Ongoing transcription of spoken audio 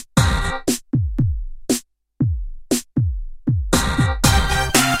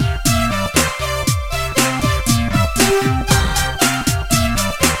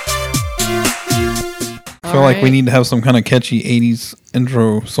feel like we need to have some kind of catchy 80s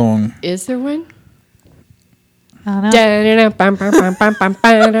intro song. Is there one? I don't know.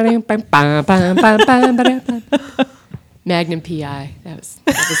 Magnum PI. That was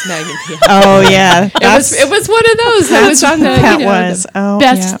Magnum PI. Oh yeah, It was one of those that was on the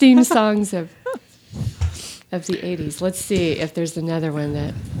best yeah. theme songs of the 80s. Let's see if there's another one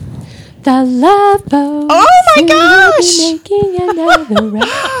that. The love boat. Oh my gosh! Making another round.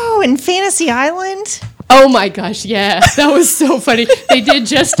 Oh, in Fantasy Island. Oh my gosh, yeah. That was so funny. They did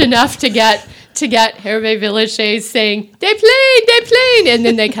just enough to get Hervé Villachet saying, they played, and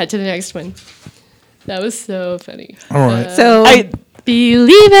then they cut to the next one. That was so funny. All right. So Believe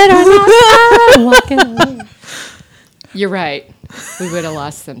it or not, I'm walking alone. You're right. We would have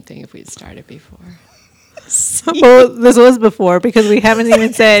lost something if we'd started before. well, this was before because we haven't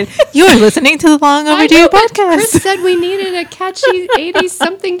even said you're listening to the Long Overdue podcast. Chris said we needed a catchy 80s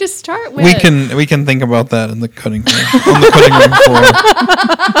something to start with. We can think about that in the cutting room, on the cutting room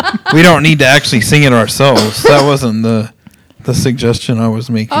floor. We don't need to actually sing it ourselves. That wasn't the suggestion I was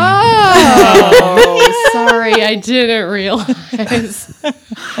making. Oh, sorry, I didn't realize.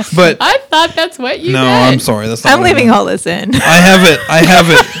 But I thought that's what you no, meant. I'm sorry. That's not I'm what I leaving meant. all this in. I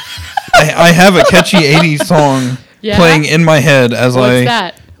have a catchy 80s song playing in my head as What's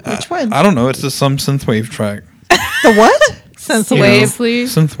that? Which one? I don't know. It's just some synthwave track. The what? Synthwave. Seriously?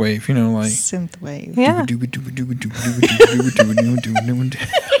 Synthwave, like Synthwave. Yeah.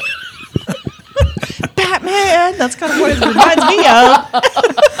 Batman. That's kind of what it reminds me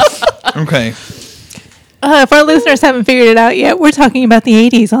of. Okay. If our listeners haven't figured it out yet, we're talking about the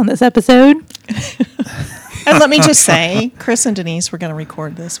 80s on this episode. And let me just say, Chris and Denise were going to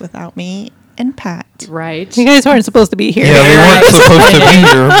record this without me and Pat. Right. You guys weren't supposed to be here. Yeah, we weren't supposed to be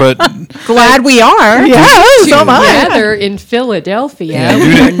here, but Glad we are. Yeah, so am I. Together in Philadelphia, Yeah,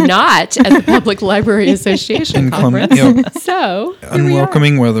 we are not at the Public Library Association Inclement, conference. So, here we are.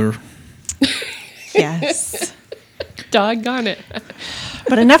 unwelcoming weather. Yes. Doggone it.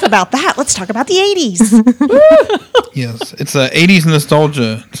 But enough about that. Let's talk about the 80s. Yes, it's 80s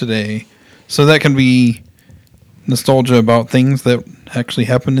nostalgia today. So that can be nostalgia about things that actually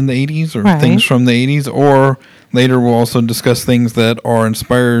happened in the 80s or things from the 80s, or later we'll also discuss things that are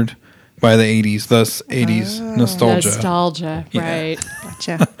inspired by the 80s, thus 80s nostalgia. Nostalgia, Yeah. right.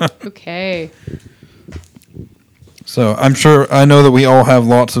 Gotcha. Okay. So I know that we all have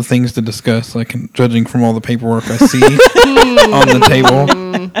lots of things to discuss, judging from all the paperwork I see on the table.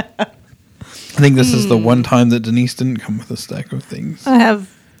 I think this is the one time that Denise didn't come with a stack of things. I have.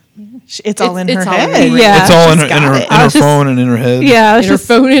 It's all in her It's all head. in her Yeah. It's all in she's her, got it. in her phone and in her head. Yeah, I was In her just,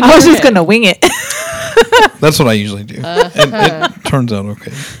 phone in I was her just head. gonna wing it. That's what I usually do. It turns out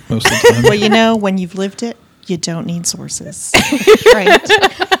okay most of the time. Well, when you've lived it, you don't need sources. Right.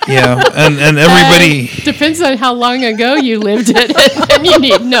 Yeah, and everybody. Depends on how long ago you lived it, and you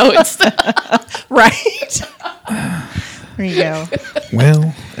need notes. Right. There you go.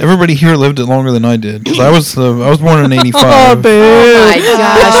 Well, everybody here lived it longer than I did because I was born in '85. Oh, boo. Oh my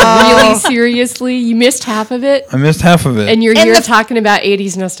gosh, really? Seriously? You missed half of it? I missed half of it. And you're And here the- talking about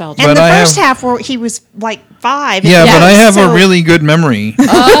 80s nostalgia. But And the I first have- half where he was like 5. yeah, but I have so- a really good memory.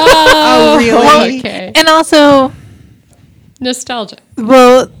 Oh, really? Okay. And also, Nostalgia.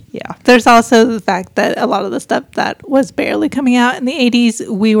 well, Yeah. there's also the fact that a lot of the stuff that was barely coming out in the 80s,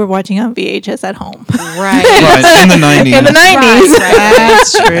 we were watching on VHS at home. Right. Right, in the '90s. In the 90s.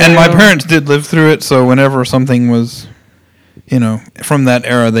 That's true. And my parents did live through it, so whenever something was, from that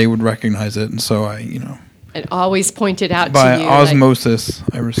era, they would recognize it, and so I, And always pointed out by to you. osmosis,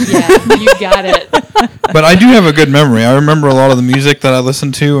 I received. Yeah, you got it. But I do have a good memory. I remember a lot of the music that I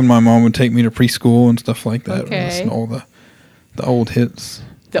listened to, and my mom would take me to preschool and stuff like that. Okay. And listen to all the old hits.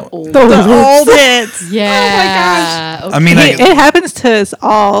 The old. the old hits. Yeah. Oh Okay. I mean, It happens to us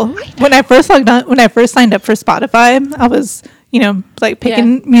all. When I first signed up for Spotify, I was,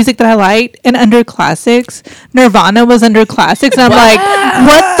 picking music that I liked, and under classics, Nirvana was under classics, and I'm like,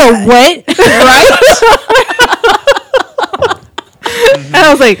 what the what? Right? And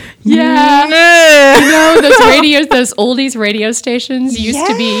I was like, Yeah. nah. Those oldies radio stations used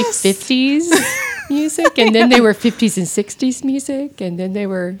to be Yes. 50s music, and then they were 50s and 60s music, and then they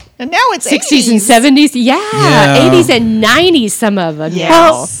were And now it's 60s 80s. and 70s. Yeah, Yeah. 80s and 90s, some of them. Yeah.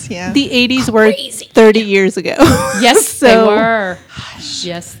 Well, Yeah. the 80s were Crazy. 30 years ago. Yes, they So- were.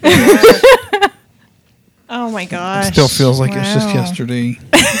 Yes, they were. Oh my gosh. it still feels like it's just Wow. yesterday.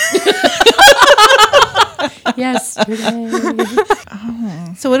 Yesterday.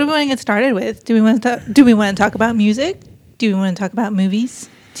 So what do we want to get started with? Do we want to talk about music? Do we want to talk about movies,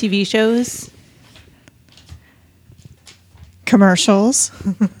 TV shows? Commercials.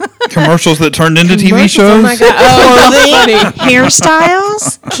 Commercials that turned into TV shows. Oh my god! Oh,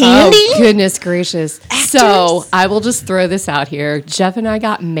 Hairstyles. Candy. oh goodness gracious! So I will just throw this out here. Jeff and I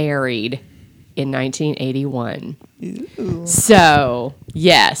got married in 1981. So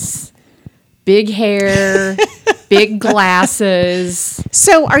yes, big hair, big glasses.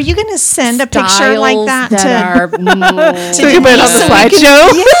 So are you going to send a picture like that to are So you put it on the so we can-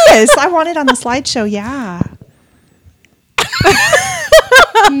 slideshow? Yes, I want it on the slideshow. Yeah.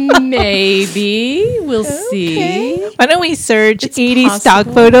 maybe we'll see. Why don't we search It's 80s stock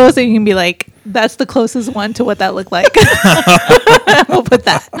possible. photos and you can be like, that's the closest one to what that looked like. We'll put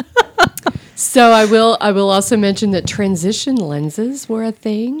that. So I will also mention that transition lenses were a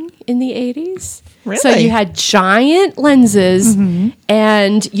thing in the 80s. So Really? you had giant lenses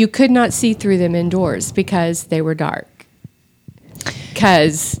and you could not see through them indoors because they were dark.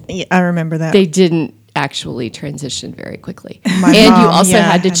 Because Yeah, I remember that. they didn't actually transition very quickly. My and you mom, also yeah,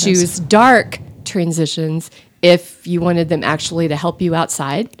 had to had those. choose dark transitions if you wanted them actually to help you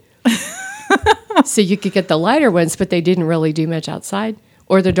outside. So you could get the lighter ones, but they didn't really do much outside.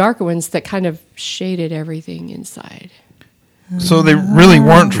 Or the darker ones that kind of shaded everything inside. So they really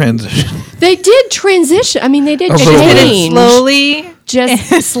weren't transitioned. They did transition. I mean, they did A little bit. change. Slowly.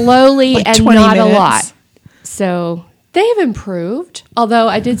 Just slowly Like and 20 not a minutes. lot. So they have improved. Although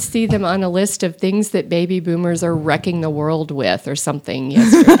I did see them on a list of things that baby boomers are wrecking the world with or something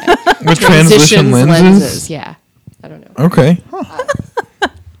yesterday. With transition lenses? Yeah. I don't know. Okay.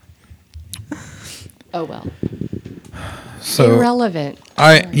 Oh, well. So Irrelevant.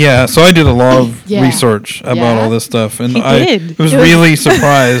 so I did a lot of Yeah. research about Yeah. all this stuff, and He I did. was really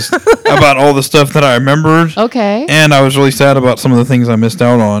surprised about all the stuff that I remembered, Okay. and I was really sad about some of the things I missed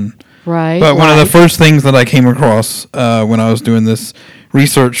out on. Right. But one of the like- first things that I came across when I was doing this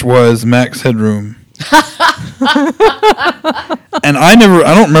research was Max Headroom. And I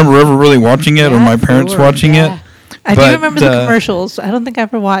don't remember ever really watching it or Yeah, my parents sure, watching yeah. it. I But, do remember the uh, commercials. I don't think I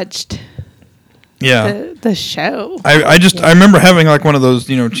ever watched Yeah. the show. I remember having like one of those,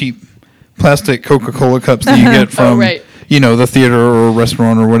 cheap plastic Coca-Cola cups that you get from, right. the theater or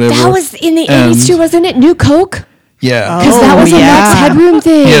restaurant or whatever. That was in the And- 80s too, wasn't it? New Coke? Yeah. Because that was a yeah. Max Headroom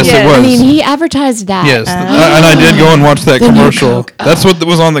thing. Yes, it was. I mean, he advertised that. Yes, and I did go and watch that The new commercial. Coke. That's what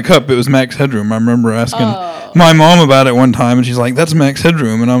was on the cup. It was Max Headroom. I remember asking my mom about it one time, and she's like, "That's Max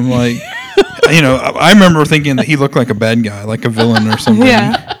Headroom," and I'm like, I remember thinking that he looked like a bad guy, like a villain or something.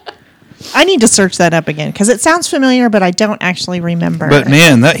 Yeah. I need to search that up again because it sounds familiar, but I don't actually remember. But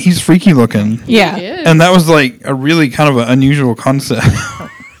man, he's freaky looking. Yeah. It is. And that was like a really kind of an unusual concept.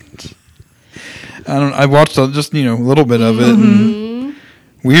 I watched just a little bit of it. And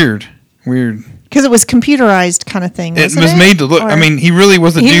weird. Because it was computerized kind of thing. It Wasn't was made to look. I Or- mean, he really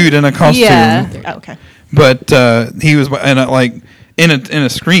was a dude in a costume. Yeah. Oh, okay. But he was in a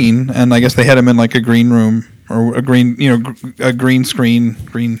screen, and I guess they had him in like a green room or a green a green screen,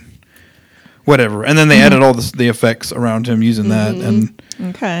 whatever. And then they added all the effects around him using that, and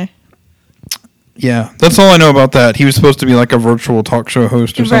Okay. yeah, that's all I know about that. He was supposed to be like a virtual talk show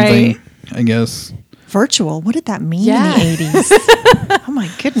host or something, Right. I guess. Virtual. What did that mean Yeah. in the 80s? Oh my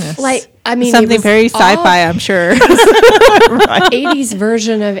goodness. I mean, it Something was very all sci-fi, I'm sure. 80s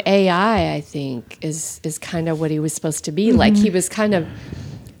version of AI, I think, is kind of what he was supposed to be. Like, he was kind of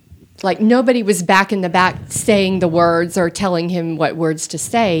like nobody was back in the back saying the words or telling him what words to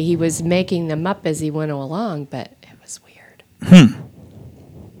say. He was making them up as he went along, but it was weird.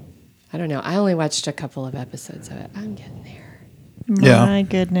 I don't know. I only watched a couple of episodes of it. I'm getting there. Yeah. My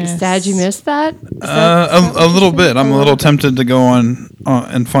goodness. Dad, you missed that? A little bit. I'm a little tempted to go on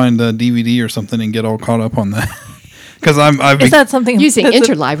and find a DVD or something and get all caught up on that. Because I've Is that something Using that's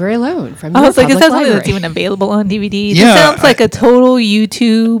a- Interlibrary loan from I your was like, is public that something that's library. even available on DVD? Yeah, This sounds like a total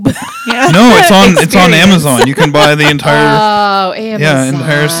YouTube. no, it's on Experience. Amazon. You can buy the entire Oh, Amazon.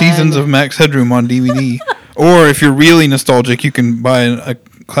 entire seasons of Max Headroom on DVD. Or if you're really nostalgic, you can buy a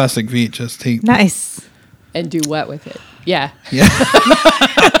classic VHS tape. Nice. And do what with it? Yeah. Yeah.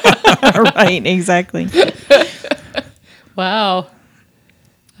 Right, exactly. Wow.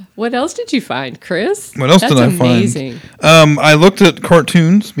 What else did you find, Chris? What else That's did I amazing. find? I looked at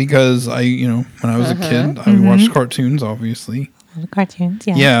cartoons because when I was a kid, I watched cartoons, obviously. Cartoons,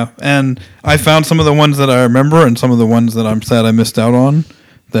 yeah. Yeah, and I found some of the ones that I remember and some of the ones that I'm sad I missed out on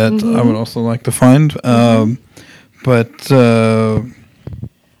that I would also like to find.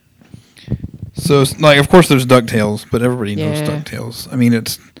 So, like, of course, there's DuckTales, but everybody knows Yeah. DuckTales. I mean,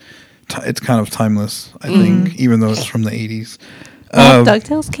 it's kind of timeless, I think, even though it's from the 80s. Well,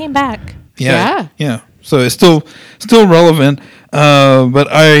 DuckTales came back. Yeah. Yeah. So it's still relevant. But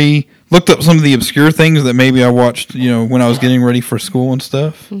looked up some of the obscure things that maybe I watched, when I was getting ready for school and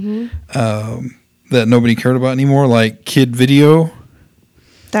stuff, that nobody cared about anymore, like Kid Video.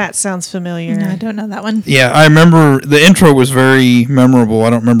 That sounds familiar. No, I don't know that one. Yeah, I remember the intro was very memorable. I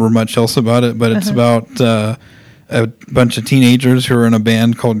don't remember much else about it, but it's about a bunch of teenagers who are in a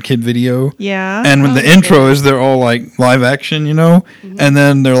band called Kid Video. Yeah. And when the intro is, they're all like live action, and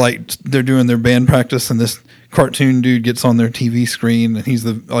then they're doing their band practice, and this cartoon dude gets on their TV screen, and he's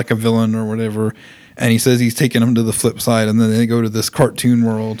like a villain or whatever, and he says he's taking them to the flip side, and then they go to this cartoon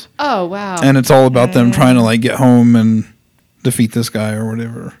world. Oh, wow. And it's all about them trying to like get home and defeat this guy or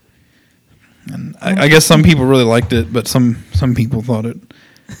whatever. And I guess some people really liked it, but some people thought it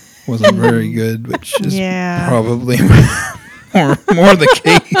wasn't very good, which is probably more the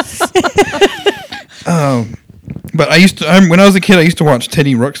case. But when I was a kid, I used to watch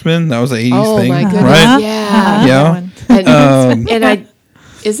Teddy Ruxpin. That was an 80s thing, my goodness. right? Yeah. Yeah. And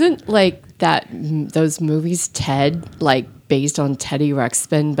isn't like those movies Ted like based on Teddy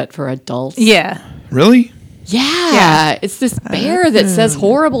Ruxpin but for adults? Yeah. Really? Yeah. It's this bear that says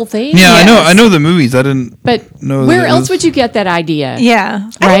horrible things. Yeah, I know the movies. I didn't But know where else would you get that idea? Yeah.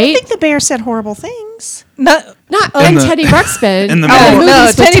 I Right? don't think the bear said horrible things. Not Not In in the- Teddy Ruxpin. in the the movie. movies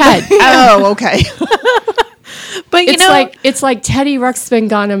with Teddy Ted. Oh, okay. but It's like Teddy Ruxpin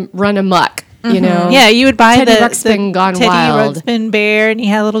gone run amok. You know? yeah, you would buy Teddy the Ruxpin gone Teddy wild. Ruxpin bear, and he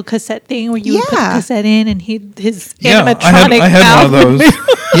had a little cassette thing where you would put the Yeah. cassette in, and his Yeah, animatronic I had one of mouth. those.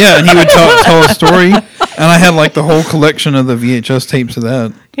 Yeah, and he would tell a story, and I had like the whole collection of the VHS tapes of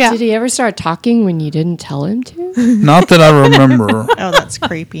that. Yeah. Did he ever start talking when you didn't tell him to? Not that I remember. Oh, that's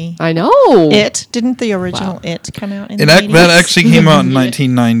creepy. I know. Didn't the original It come out in the That 80s? actually came out in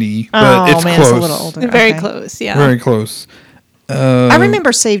 1990, but Oh, it's man, close. it's a little older. Very Okay. close. Yeah. Very close. I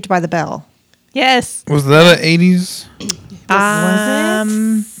remember Saved by the Bell. Yes. Was that an 80s?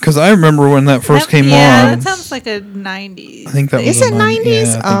 Um, Because I remember when that first came yeah, on. that sounds like a 90s. I think that is was it a 90s?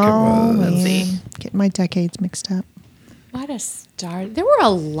 Yeah, I think it was. Let's see. Getting my decades mixed up. What a start. There were a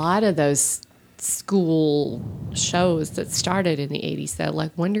lot of those school shows that started in the 80s, though,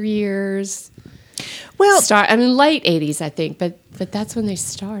 like Wonder Years. Well, Late 80s, I think, but that's when they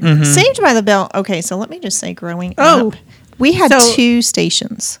started. Mm-hmm. Saved by the Bell. Okay, so let me just say, growing Oh. up, we had So- 2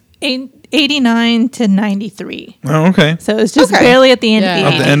 stations. 89 to 93. Oh, okay. So it's just Okay. barely at the end Yeah. of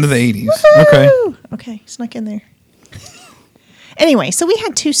At the the 80s. end of the 80s. Okay. Woo! Okay, snuck in there. Anyway, so we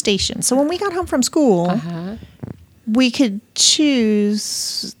had 2 stations. So when we got home from school, we could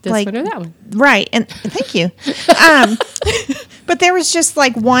choose This like one or that one. right. And thank you. But there was just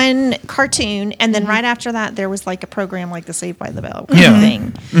like one cartoon, and then right after that, there was like a program like the Saved by the Bell Yeah.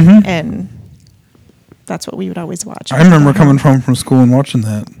 thing, and that's what we would always watch. I remember coming home from school and watching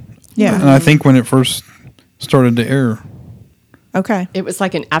that. Yeah. And I think when it first started to air. Okay. It was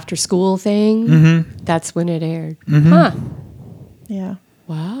like an after school thing. Mm-hmm. That's when it aired. Huh. Yeah.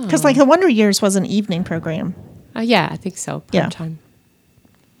 Wow. Because like the Wonder Years was an evening program. Yeah, I think so. Prime Yeah. time.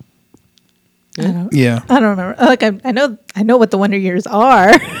 Yeah. I don't remember. Like I know what the Wonder Years are.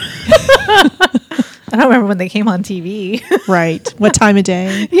 I don't remember when they came on TV. Right. What time of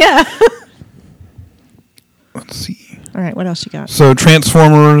day? yeah. Let's see. All right. What else you got? So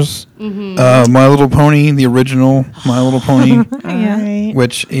Transformers, My Little Pony, the original My Little Pony, All right.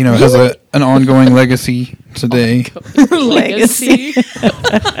 which has an ongoing legacy today. Legacy.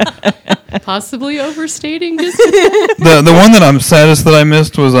 Possibly overstating just The one that I'm saddest that I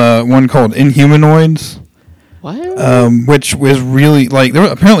missed was one called Inhumanoids, what? which was really like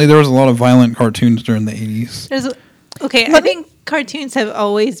apparently there was a lot of violent cartoons during the 80s. I think cartoons have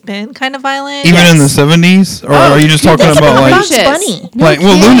always been kind of violent. Even in the 70s, or are you just talking about like Bugs Bunny.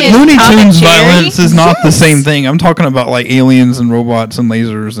 Looney Tom and Tunes Jerry? violence is not the same thing. I'm talking about like aliens and robots and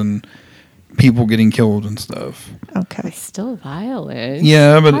lasers and people getting killed and stuff. Okay. Still violence.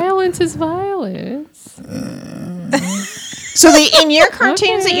 Yeah, but Violence is violence. So in your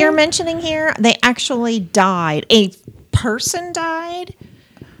cartoons that Okay. you're mentioning here, they actually died. A person died.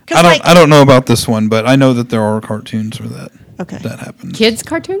 'Cause, I don't know about this one, but I know that there are cartoons where Okay. that happens. Kids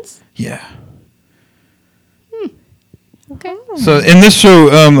cartoons? Yeah. Okay. So in this show,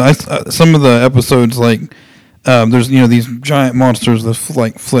 some of the episodes like there's these giant monsters with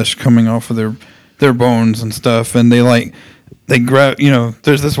like flesh coming off of their bones and stuff, and they grab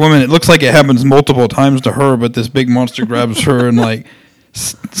there's this woman. It looks like it happens multiple times to her, but this big monster grabs her and like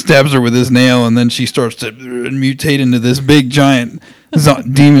stabs her with his nail, and then she starts to mutate into this big giant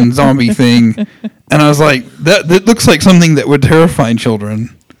demon zombie thing. And I was like, that looks like something that would terrify children.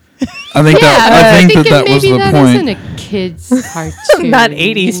 I think that was the that point. isn't a kid's cartoon. Not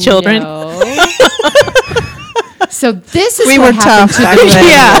 80s children. No. So this is We what were happened tough to back the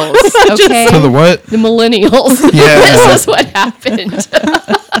then. millennials, okay? To the what? The millennials. Yeah. This is what happened.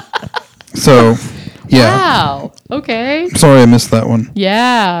 So, yeah. Wow. Okay. Sorry I missed that one.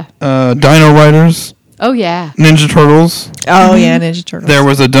 Yeah. Dino Riders, Oh, yeah. Ninja Turtles. Oh yeah, Ninja Turtles. There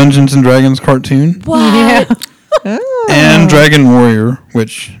was a Dungeons and Dragons cartoon. What? Yeah. Oh. And Dragon Warrior,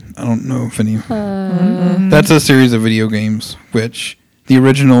 which I don't know if any. That's a series of video games, which the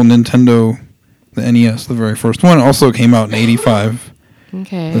original Nintendo, the NES, the very first one, also came out in 85.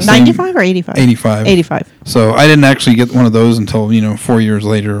 Okay. The same- 95 or 85? 85. 85. So I didn't actually get one of those until 4 years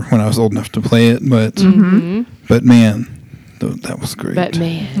later when I was old enough to play it. But man, that was great. But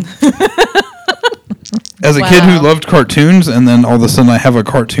man. As a kid who Wow. loved cartoons, and then all of a sudden I have a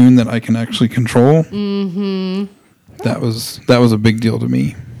cartoon that I can actually control. That was a big deal to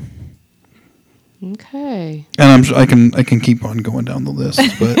me. Okay. And I can keep on going down the list,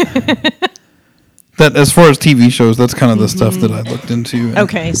 but that as far as TV shows, that's kind of the stuff that I looked into. And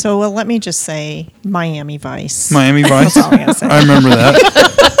Okay, so let me just say Miami Vice. Miami Vice. all I gotta say. I remember that.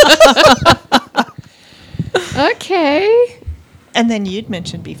 Okay. And then you'd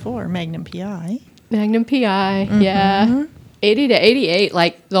mentioned before Magnum PI. Magnum PI. Yeah. 80 to 88,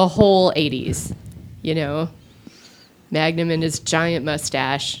 like the whole 80s. Magnum and his giant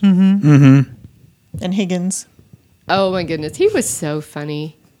mustache. And Higgins. Oh my goodness. He was so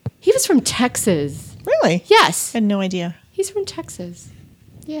funny. He was from Texas. Really? Yes. I had no idea. He's from Texas.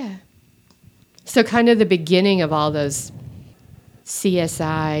 Yeah. So kind of the beginning of all those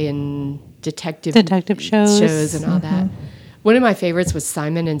CSI and detective shows. and all that. One of my favorites was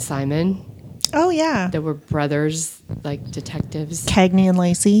Simon and Simon. Oh yeah. They were brothers, like detectives. Cagney and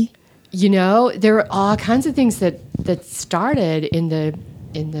Lacey. There were all kinds of things that started in the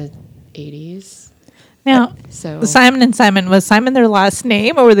 80s. Now, So Simon and Simon, was Simon their last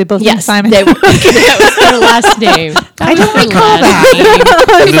name, or were they both named yes, Simon? that was their last name. I don't recall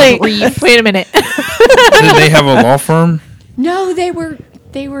I was like, brief. wait a minute. Did they have a law firm? No, they were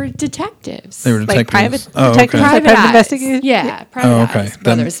detectives. They were Like detectives. private Oh, detectives? okay. Private Private eyes. investigators? Yeah, private Oh, okay. eyes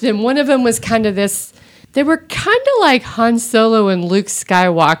brothers. Then one of them was kind of this. They were kind of like Han Solo and Luke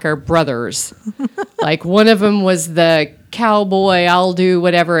Skywalker brothers. Like one of them was the cowboy, I'll do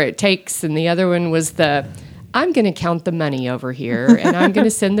whatever it takes, and the other one was the I'm going to count the money over here, and I'm going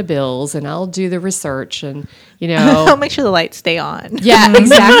to send the bills, and I'll do the research, and I'll make sure the lights stay on. Yeah,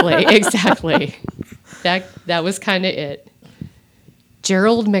 exactly. That was kind of it.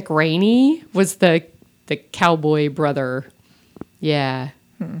 Gerald McRaney was the cowboy brother. Yeah.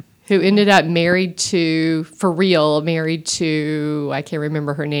 Who ended up married to I can't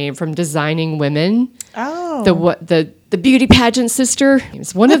remember her name, from Designing Women. Oh. The beauty pageant sister.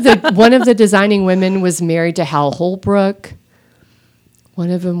 One of the Designing Women was married to Hal Holbrook. One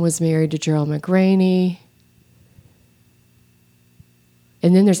of them was married to Gerald McRaney.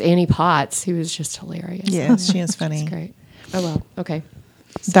 And then there's Annie Potts, who was just hilarious. Yes, she is funny. That's great. Oh, well, okay.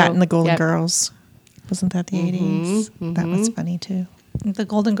 That So, and the Golden yep. Girls. Wasn't that the 80s? That was funny too. The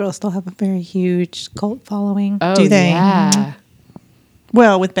Golden Girls still have a very huge cult following. Oh, Do they? Yeah.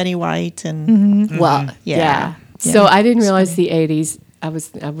 Well, with Betty White and Well, Yeah. yeah. Yeah. So I didn't realize the 80s. I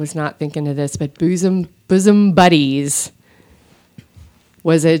was not thinking of this, but Bosom Buddies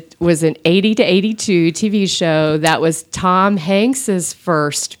was an 80 to 82 TV show that was Tom Hanks's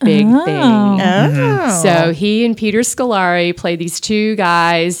first big thing. Oh. So he and Peter Scolari played these two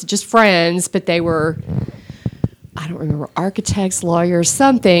guys, just friends, but they were, I don't remember, architects, lawyers,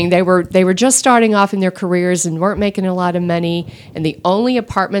 something. They were just starting off in their careers and weren't making a lot of money. And the only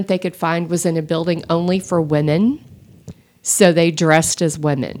apartment they could find was in a building only for women. So they dressed as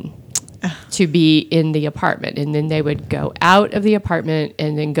women to be in the apartment. And then they would go out of the apartment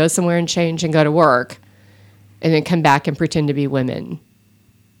and then go somewhere and change and go to work and then come back and pretend to be women.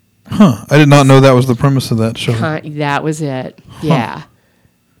 Huh. I did not know that was the premise of that show. That was it. Yeah.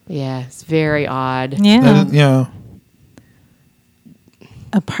 Yeah. It's very odd. Yeah. Yeah.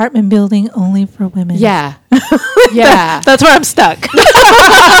 Apartment building only for women. Yeah. Yeah. That's where I'm stuck.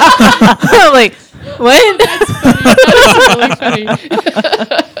 I'm like, what? Really funny.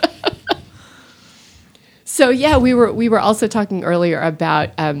 So yeah, we were also talking earlier about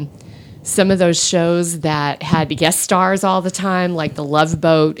some of those shows that had guest stars all the time, like the Love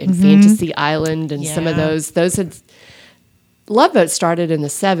Boat and Fantasy Island, and some of Yeah. those had. Love Boat started in the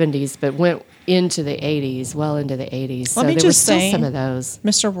 70s, but went into the 80s, well into the 80s. So Let me there were just still say, some of those.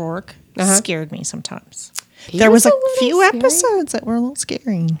 Mr. Rourke scared me sometimes. He There was a little few scary. episodes that were a little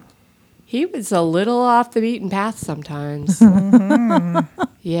scary. He was a little off the beaten path sometimes.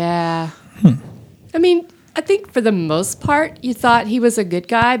 Yeah. I mean, I think for the most part, you thought he was a good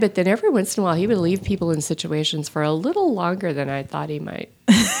guy, but then every once in a while, he would leave people in situations for a little longer than I thought he might.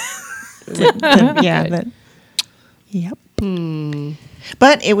 Yep.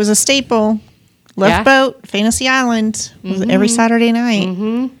 But it was a staple. Left Boat, Fantasy Island, was every Saturday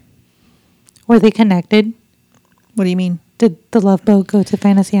night. Were they connected? What do you mean? Did the Love Boat go to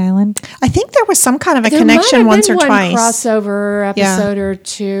Fantasy Island? I think there was some kind of a There connection might have once or been twice. one crossover episode or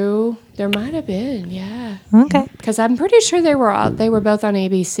two. There might have been, yeah. Okay. Because I'm pretty sure they were both on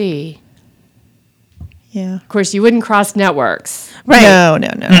ABC. Yeah. Of course, you wouldn't cross networks. Right. No.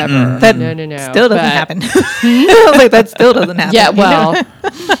 Ever. That no. still doesn't But- happen. I was like, that still doesn't happen. Yeah, well,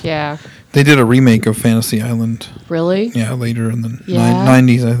 yeah. They did a remake of Fantasy Island. Really? Yeah, later in the Yeah.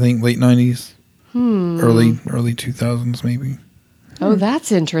 90s, I think, late 90s, early 2000s, maybe. Oh,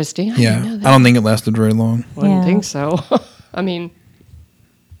 that's interesting. I Yeah, didn't know that. I don't think it lasted very long. Wouldn't Yeah. think so. I mean,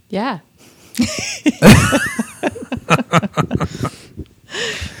 yeah.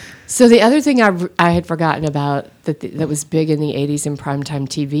 So the other thing I had forgotten about that was big in the 80s in primetime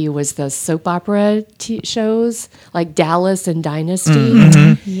TV was the soap opera shows like Dallas and Dynasty.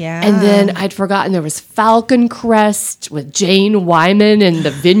 Yeah. And then I'd forgotten there was Falcon Crest with Jane Wyman and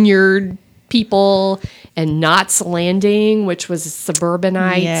the Vineyard people and Knots Landing, which was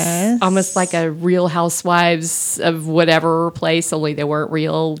suburbanites, Yes. almost like a Real Housewives of whatever place, only they weren't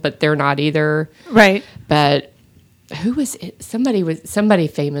real, but they're not either. Right. But who was it? Somebody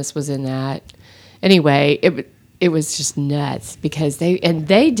famous was in that. Anyway, it was just nuts because they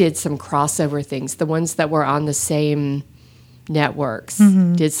did some crossover things. The ones that were on the same networks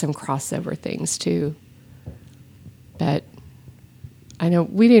did some crossover things too. But I know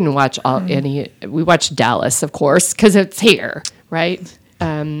we didn't watch any. We watched Dallas, of course, because it's here, right?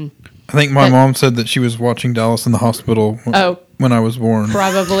 I think my mom said that she was watching Dallas in the hospital when I was born.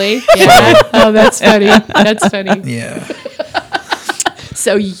 Probably. Yeah. Oh, that's funny. That's funny. Yeah.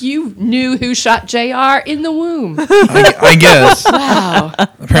 So you knew who shot JR in the womb. I guess. Wow.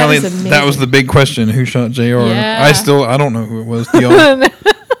 Apparently That was that was the big question. Who shot JR? Yeah. I don't know who it was.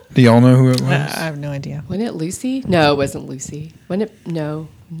 Do y'all know who it was? I have no idea. Wasn't it Lucy? No, it wasn't Lucy. Wasn't it? No.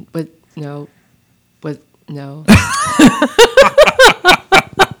 No.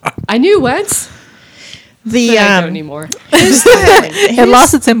 I knew once. The I don't anymore. It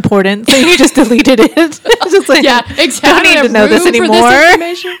lost its importance, so you just deleted it. It's just like, Yeah, exactly. Don't need to know this Room for anymore.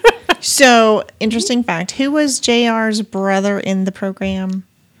 information. So, interesting fact. Who was JR's brother in the program?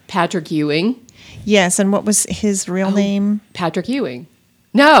 Patrick Ewing. Yes, and what was his real name? Patrick Ewing.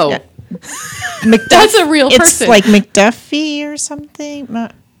 No. Yeah. That's a real It's person. like McDuffie or something.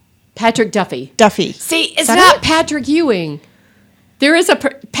 Patrick Duffy. Duffy. See, it's that not it? Patrick Ewing. There is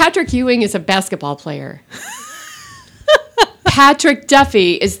Patrick Ewing is a basketball player. Patrick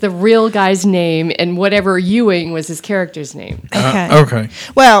Duffy is the real guy's name, and whatever Ewing was his character's name. Okay. Okay.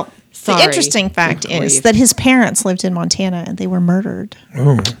 Well, Sorry. the interesting fact Good is grief. that his parents lived in Montana and they were murdered.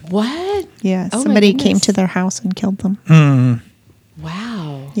 Oh. What? Yeah, Oh my somebody came goodness. to their house and killed them.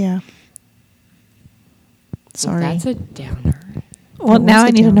 Wow. Yeah. Sorry. That's a downer. well, It now was I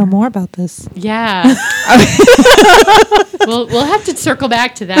a need to know downer. more about this. Yeah. we'll have to circle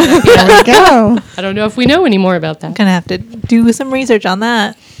back to that. There we go. I don't know if we know any more about that. Gonna have to do some research on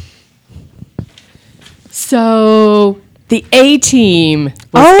that. So the A Team.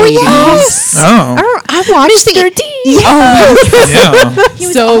 Oh, yes. Oh. I watched the D. Yeah. He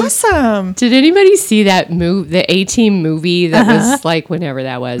was So- awesome. Did anybody see that the A Team movie that was like whenever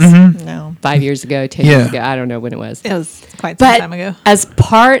that was? No. 5 years ago, 10 years Yeah. ago. I don't know when it was. It was quite some But time ago. as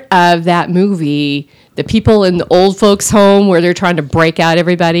part of that movie, the people in the old folks' home where they're trying to break out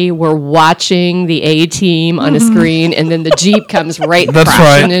everybody were watching the A Team on a screen, and then the Jeep comes right That's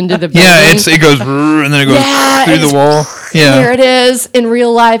crashing right. into the building. Yeah, it goes brrr, and then it goes Yeah, through it's the wall. There Yeah. it is in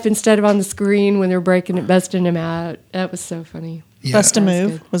real life instead of on the screen when they're busting him out. That was so funny. Yeah. Bust a That's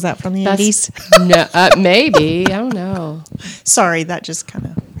Move. good. Was that from the That's- 80s? No, maybe I don't know. Sorry, that just kind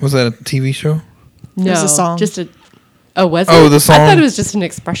of. Was that a TV show? No, was a song. Just a. Oh, was it? Oh, the I thought song? it was just an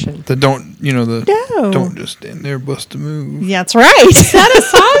expression. The don't No. don't just stand there, bust a move. Yeah, that's right. Is that a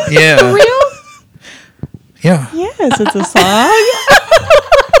song? Yeah. For real? Yeah. Yes, it's a song.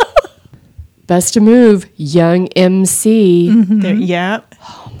 Best to move, Young MC. There, yeah.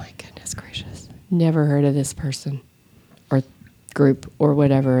 Oh my goodness gracious! Never heard of this person, or group, or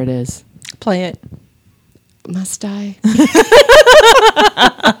whatever it is. Play it. Must I?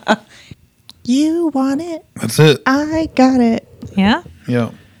 You want it. That's it. I got it. Yeah.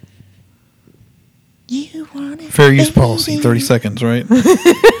 Yeah. You want it. Fair use policy, 30 seconds, right?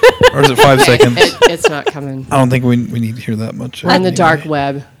 Or is it 5 seconds? It's not coming. I don't think we need to hear that much. We're on the anyway. dark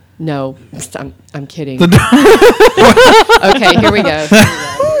web. No, I'm kidding. Okay. Okay, here we go.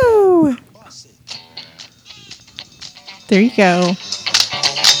 Woo. There you go.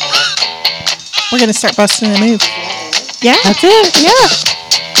 We're going to start busting a move. Yeah? That's it.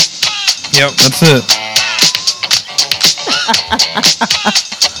 Yeah. Yep, that's it.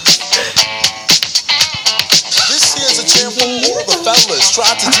 This here's a jam for all the fellas. Try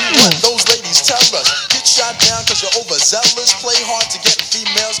to do what those ladies tell us. Get shot down because you're overzealous. Play hard to get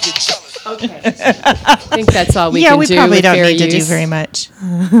females get jealous. I think that's all we Yeah, can we do. probably with don't fair need to do use. very much.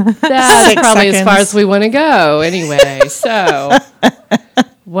 That's 6 probably as far seconds. as we want to go anyway. So,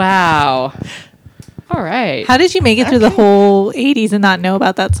 wow. All right. How did you make it through the whole 80s and not know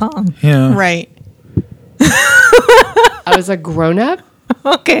about that song? Yeah. Right. I was a grown-up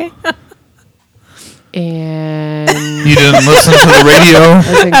Okay. and You didn't listen to the radio, I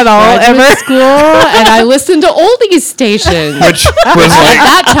was in At all, graduate ever? school, and I listened to oldies stations. which was At like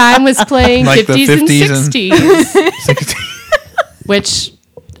that time was playing Like the 50s and 50s 60s, 60. which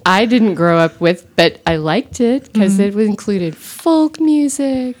I didn't grow up with, but I liked it because it included folk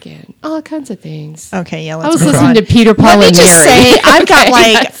music and all kinds of things. Okay, yeah, let's I was move listening on. to Peter, Paul, Let me and just Mary. say, I've got, Okay,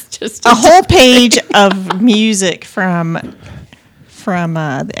 like, that's just A whole page of music from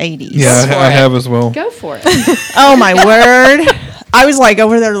the 80s. Yeah, for I it. have as well. Go for it. Oh, my word. I was like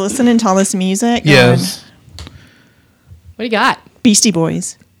over there listening to all this music. Yes. What do you got? Beastie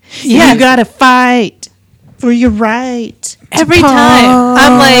Boys. Yeah. You gotta fight for your right. Every time.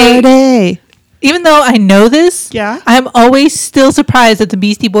 I'm like, Party. even though I know this, Yeah. I'm always still surprised that the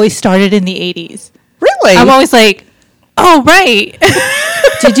Beastie Boys started in the 80s. Really? I'm always like, oh, right.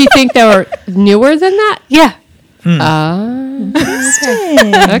 Did you think they were newer than that? Yeah.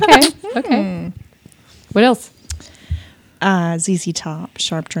 Okay. Okay. What else? ZZ Top,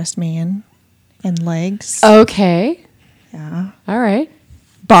 Sharp Dressed Man, and Legs. Okay. Yeah. All right.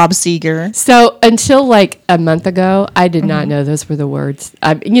 Bob Seger. So until like a month ago, I did not know those were the words.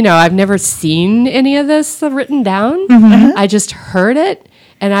 I've never seen any of this written down. I just heard it,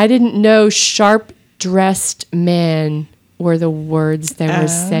 and I didn't know "sharp dressed man" were the words they were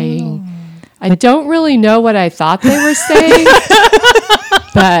saying. I don't really know what I thought they were saying,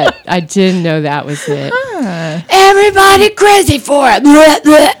 but I didn't know that was it. Everybody crazy for it. Bleh,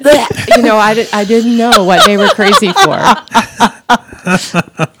 bleh, bleh. I didn't know what they were crazy for.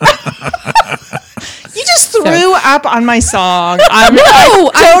 You just threw up on my song. No,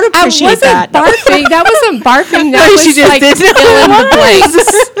 I don't appreciate wasn't that. barfing. That wasn't barfing. That was she just like didn't know fill in what it the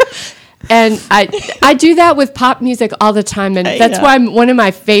blanks. And I do that with pop music all the time, and that's Yeah. why one of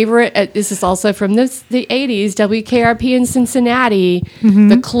my favorite. This is also from the '80s. WKRP in Cincinnati.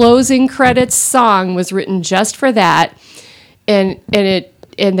 The closing credits song was written just for that, and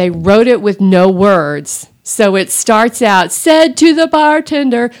they wrote it with no words. So it starts out, said to the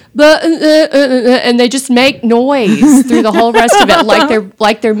bartender, and they just make noise through the whole rest of it,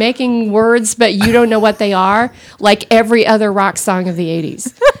 like they're making words, but you don't know what they are, like every other rock song of the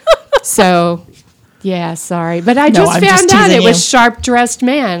 80s. So, yeah, sorry. But I No, just I'm found just out it teasing was you. Sharp Dressed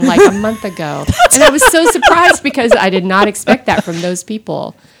Man like a month ago. And I was so surprised because I did not expect that from those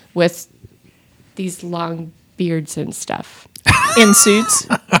people with these long beards and stuff. In suits.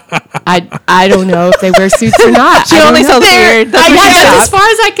 I don't know if they wear suits or not. She I don't only know. saw the beard. That's Yeah, what she that's saw. as far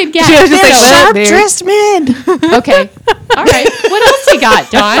as I could get. She was just They're like, well, sharp beard. dressed men. Okay. All right. What else you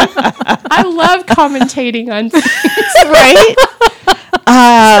got, Dawn? I love commentating on things. Right?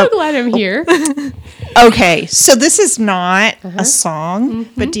 I'm glad I'm here. Okay, so this is not a song,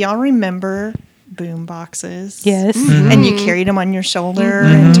 but do y'all remember boom boxes? Yes. And you carried them on your shoulder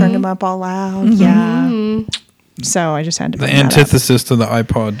and turned them up all loud. Yeah. So I just had to The bring that up. antithesis to the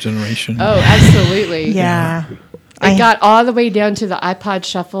iPod generation. Oh, absolutely. Yeah. It got all the way down to the iPod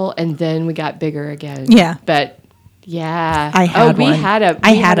Shuffle, and then we got bigger again. Yeah. But yeah, I had we one. had a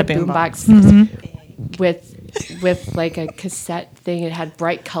I we had a boombox with like a cassette thing. It had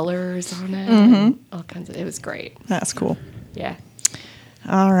bright colors on it, and all kinds of. It was great. That's cool. Yeah.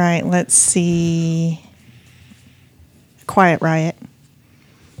 All right, let's see. Quiet Riot.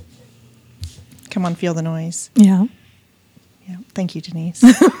 Come on, feel the noise. Yeah. Yeah. Thank you, Denise.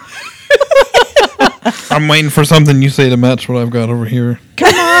 I'm waiting for something you say to match what I've got over here.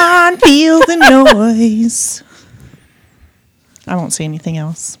 Come on, feel the noise. I won't say anything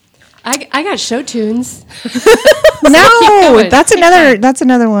else. I got show tunes. No, going. that's Keep another. going. That's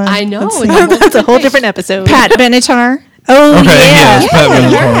another one. I know. That's a whole different episode. Pat Benatar. Oh, Okay, yeah. yes, Pat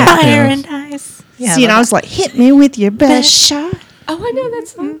Benatar, Fire yes. and ice. Yeah, See, and I was like, hit me with your best shot. Oh, I know that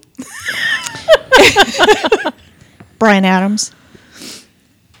song. Brian Adams.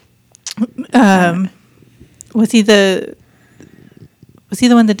 was he the Was he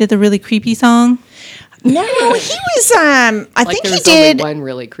the one that did the really creepy song? No, he was. I Like think there he was only did. one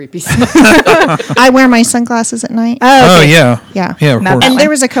really creepy song. I wear my sunglasses at night. Oh okay. yeah, Yeah. yeah. Of Not course. that And one. there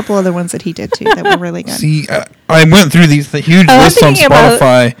was a couple other ones that he did too that were really good. See, I went through these huge I was lists on thinking about-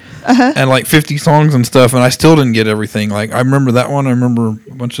 Spotify and like 50 songs and stuff, and I still didn't get everything. Like I remember that one. I remember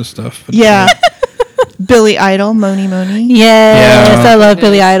a bunch of stuff. But, Yeah. Billy Idol, Moni Moni. Yes, Yeah. I love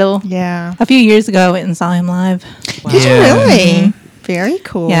Billy Idol. Yeah. A few years ago, I went and saw him live. Did you Yeah. really? Very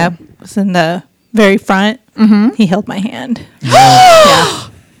cool. Yeah, I was in the very front. He held my hand.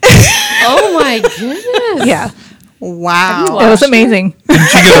 Oh my goodness. Yeah, Wow. it was amazing. Didn't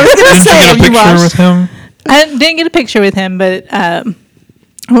you get say, a have you picture watched- with him? I didn't get a picture with him, but I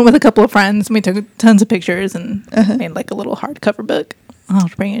went with a couple of friends. And we took tons of pictures and made like a little hardcover book. I'll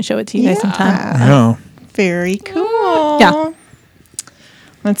have to bring it and show it to you guys sometime. Yeah. Very cool. Yeah.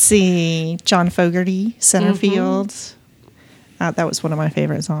 Let's see. John Fogerty, Centerfield. That was one of my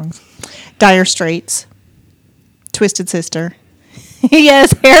favorite songs. Dire Straits, Twisted Sister.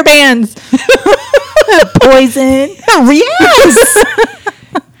 Yes, hair bands. Poison. Oh, yes.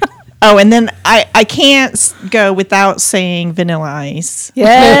 Oh, and then I can't go without saying Vanilla Ice.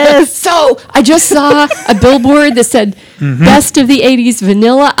 Yes. So I just saw a billboard that said "Best of the '80s: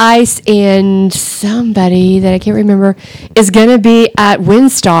 Vanilla Ice," and somebody that I can't remember is going to be at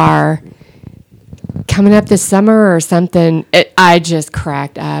WinStar coming up this summer or something. I just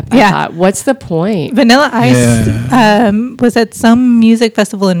cracked up. I Yeah. thought, what's the point? Vanilla Ice was at some music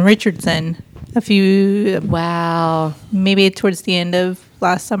festival in Richardson a few, Wow, maybe towards the end of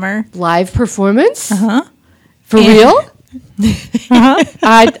last summer. live performance Huh? for And- real? Uh-huh.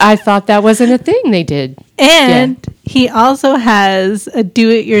 I thought that wasn't a thing they did. And he also has a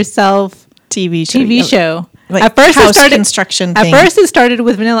do-it-yourself TV show. TV show. Like at first, house it started construction At thing. first, it started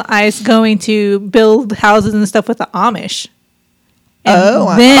with Vanilla Ice going to build houses and stuff with the Amish. And Oh,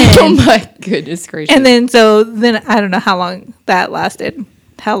 wow. then, Oh my goodness gracious! and then I don't know how long that lasted.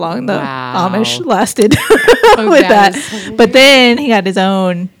 How long the Wow. Amish lasted Oh, with that that. is But then he got his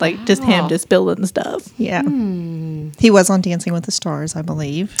own, like just him just building stuff. Yeah. He was on Dancing with the Stars, I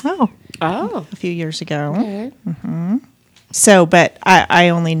believe, Oh. oh, a few years ago. okay. So, but I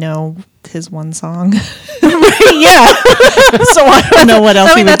only know his one song. Yeah. So I don't know what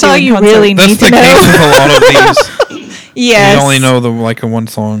else I he mean, would that's do all in you concert. really That's need the to case know. with a lot of these. Yes. You only know the like a one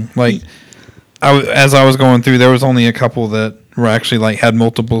song. Like as I was going through, there was only a couple that were actually like had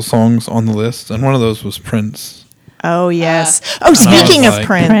multiple songs on the list, and one of those was Prince. Oh, yes. I was Speaking of like-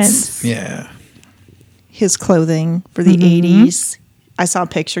 Prince, Yeah. his clothing for the 80s. I saw a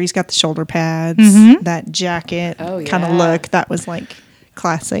picture. He's got the shoulder pads, that jacket Oh, kind of yeah. look. That was like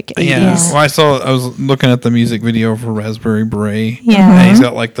classic 80s. Yeah. Well, I was looking at the music video for Raspberry Beret. Yeah. And he's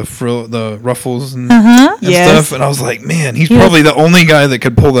got like the ruffles and, Uh-huh. and Yes. stuff, and I was like, man, he's probably the only guy that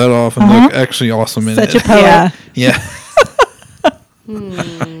could pull that off and look actually awesome in Such it. a poet. Yeah. Yeah.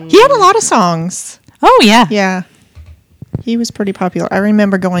 He had a lot of songs. Oh, yeah. Yeah. He was pretty popular. I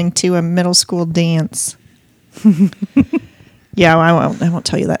remember going to a middle school dance. Yeah, I won't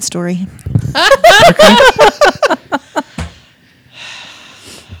tell you that story.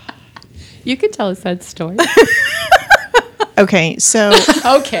 You could tell us that story. Okay, so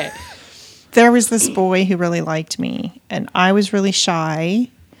Okay. there was this boy who really liked me, and I was really shy,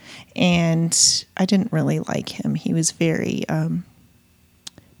 and I didn't really like him. He was very,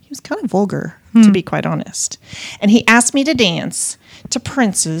 he was kind of vulgar, to be quite honest. And he asked me to dance to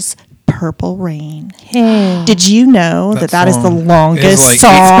Prince's Purple Rain. Hey. Did you know that is the song longest is like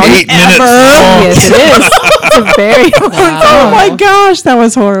song 8 minutes ever? long. Yes, it is. It's a very Oh my gosh, that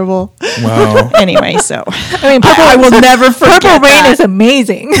was horrible. Wow. Anyway, so I mean, Purple, I will never forget Purple Rain that. is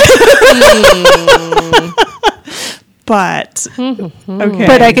amazing. But okay,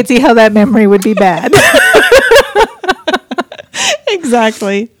 But I could see how that memory would be bad.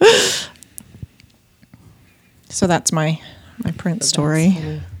 exactly. So that's my Prince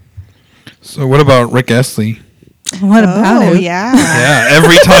story. So what about Rick Astley? What about Oh it? yeah. Yeah,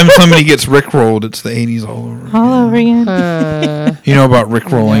 every time somebody gets Rickrolled, it's the 80s all over. All over again. You know about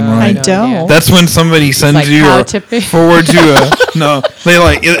Rickrolling, No, I right? no don't. idea. That's when somebody sends like you cow or tipping. forwards you a no. They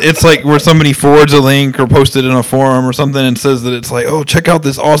like it's like where somebody forwards a link or posts it in a forum or something and says that it's like, oh, check out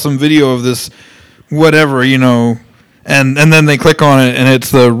this awesome video of this whatever, you know, and then they click on it and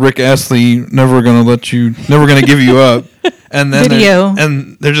it's the Rick Astley never gonna give you up, and then Video.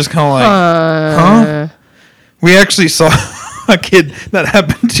 they're just kind of like, huh? We actually saw a kid that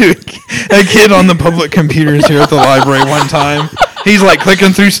happened to a kid on the public computers here at the library one time. He's like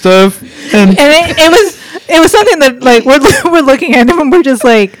clicking through stuff and And it it was something that like we're looking at him and we're just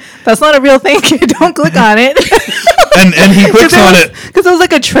like, that's not a real thing. Don't click on it. And he clicks on it because it was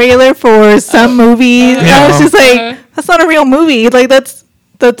like a trailer for some movie. And I was just like, that's not a real movie. Like that's.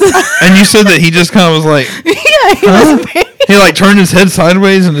 And you said that he just kind of was like, yeah, he like turned his head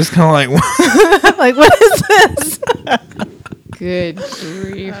sideways and just kind of like, like what is this? Good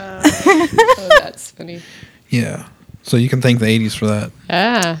grief. Oh, that's funny. yeah. So you can thank the 80s for that.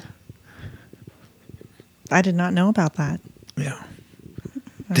 Yeah. I did not know about that. Yeah.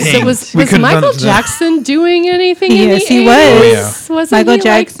 So Dang, was we could've done Michael it today. Jackson doing anything Yes, in he the 80s? was. Oh, yeah. Wasn't Michael he like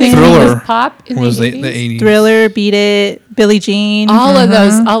Jackson. the Thriller pop in was the the 80s? 80s. Thriller, Beat It, Billie Jean. All of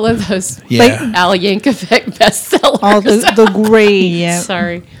those Yeah. Al Yankovic bestsellers. All the great Yeah.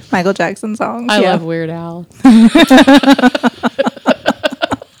 Sorry. Michael Jackson songs. I yeah. love Weird Al.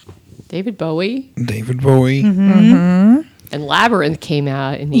 David Bowie David Bowie. and Labyrinth came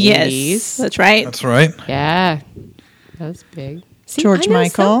out in the Yes, 80s. that's right. That's right. Yeah. That was big. See, George I know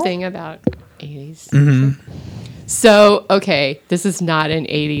Michael. something about 80s. So, okay, this is not an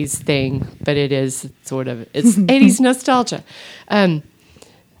 80s thing, but it is sort of. It's 80s nostalgia.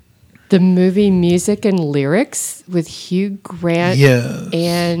 The movie Music and Lyrics with Hugh Grant Yes.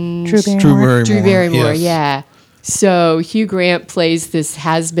 and Drew Barrymore. Drew Barrymore. Drew Barrymore, yes. yeah. So Hugh Grant plays this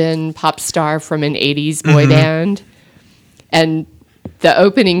has-been pop star from an 80s boy band. And the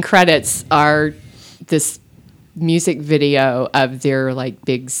opening credits are this music video of their like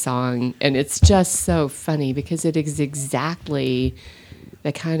big song. And it's just so funny because it is exactly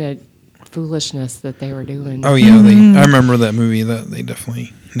the kind of foolishness that they were doing. Oh yeah, I remember that movie. That they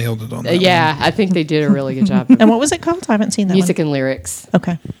definitely nailed it on that. Yeah, I think they did a really good job. And what was it called? I haven't seen that Music and Lyrics. one.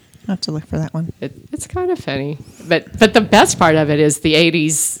 Okay. I'll have to look for that one. It's kind of funny, but the best part of it is the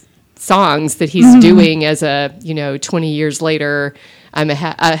 '80s songs that he's doing as a 20 years later.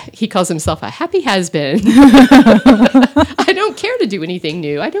 He calls himself a happy has-been. I don't care to do anything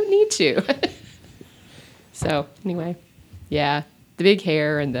new. I don't need to. So anyway, yeah, the big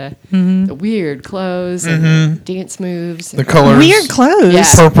hair and the weird clothes and dance moves. The colors. Weird clothes.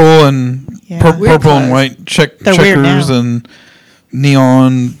 Yeah. Purple and Yeah. Weird purple and clothes. white They're weird checkers now. and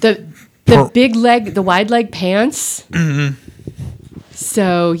neon. The big leg, the wide leg pants.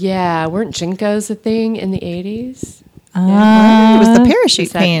 So yeah, weren't Jinkos a thing in the 80s? It was the Is parachute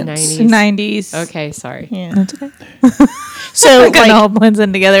that pants. 90s? 90s. Okay, sorry. Yeah. That's okay. So It kind of all like, blends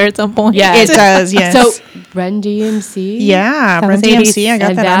in together at some point. Yeah. it does, yes. So Run DMC. yeah, That Run was DMC. 80s. I got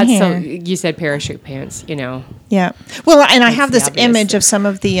And that on that's so here. you said parachute pants, Yeah. Well, and I have the this obvious image thing. of some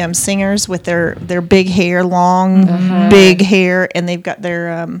of the singers with their big hair, long, big hair, and they've got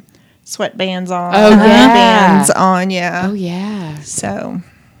their sweatbands on. Oh, yeah. Bands on, yeah. Oh yeah. So,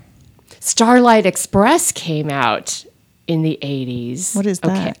 Starlight Express came out in the 80s. What is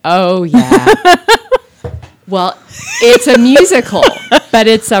Okay. that? Oh yeah. Well, it's a musical, but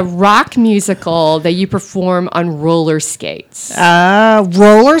it's a rock musical that you perform on roller skates.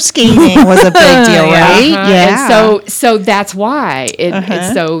 roller skating was a big deal, right? Uh-huh. Yeah. And so that's why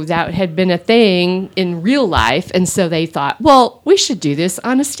so that had been a thing in real life, and so they thought, well, we should do this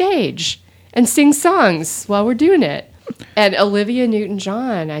on a stage and sing songs while we're doing it. And Olivia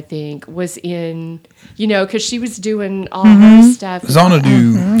Newton-John, I think, was in, because she was doing all her stuff.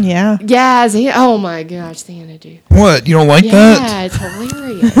 Xanadu. Yeah. Yeah, oh my gosh, Xanadu. What? You don't like Yeah, that? it's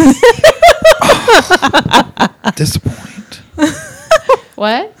hilarious. Disappoint.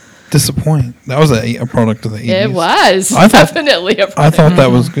 What? Disappoint. That was a product of the 80s. It was I thought- definitely a I thought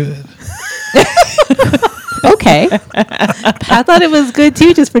that was good. Okay. I thought it was good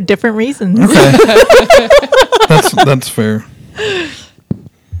too, just for different reasons. Okay. That's fair.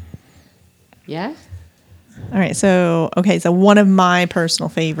 Yeah. All right. So one of my personal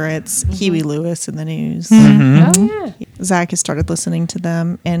favorites, Huey Lewis in the News. Oh yeah. Zach has started listening to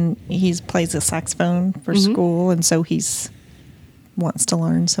them, and he plays a saxophone for school, and so wants to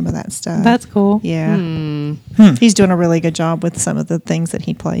learn some of that stuff. That's cool. Yeah. He's doing a really good job with some of the things that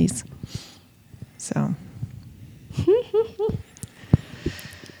he plays. So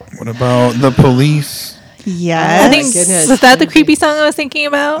What about the Police? I yes. think goodness. was that the creepy song I was thinking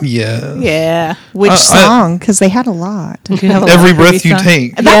about? Yeah. Yeah. Which I- song? Because they had a lot. Every Breath You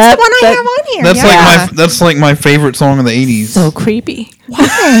Take. That's Yep, the one I that- have on here. That's yeah. that's like my favorite song of the 80s. So creepy.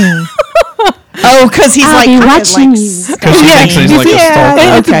 Why? Oh, because he's like kinda watching like you. Because she thinks he's like a Yeah,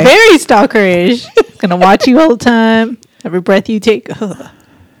 stalker. it's Okay. very stalkerish. Gonna watch you all the time. Every breath you take. Ugh.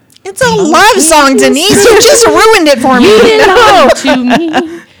 It's a love song, Denise. You just ruined it for me. To me,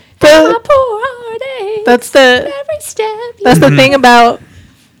 my poor heartache. That's the Every step. that's the thing about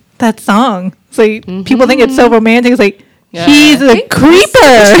that song. It's like people think it's so romantic. It's like he's a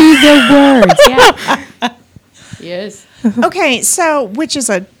creeper. The words. Yeah. He is. Okay, so which is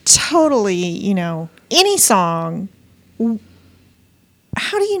a totally, any song.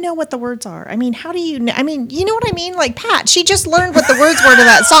 How do you know what the words are? I mean, how do you know? I mean, you know what I mean? Like Pat, she just learned what the words were to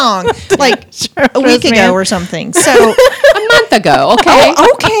that song like a week ago or something. So A month ago, okay?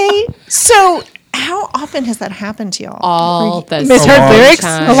 okay. So how often has that happened to y'all? All the Misheard lyrics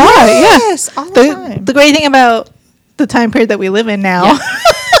time. a lot. Yeah. Yes, all the time. The great thing about the time period that we live in now.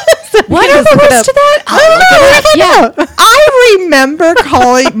 What are the words to that? I remember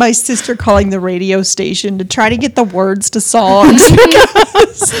my sister calling the radio station to try to get the words to songs.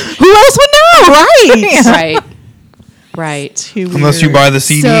 Because who else would know? Right. Right. Unless you buy the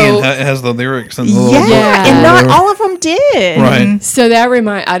CD and it has the lyrics and the little book. And not all of them did. Right. So that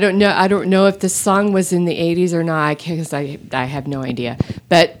I don't know if the song was in the 80s or not because I have no idea.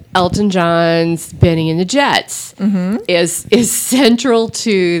 But Elton John's Benny and the Jets is central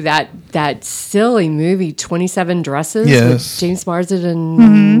to that silly movie 27 Dresses with James Marsden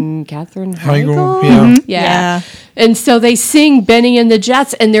and Katherine Heigl. Yeah. And so they sing Benny and the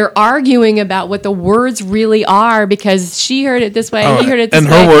Jets and they're arguing about what the words really are because she heard it this way, he heard it this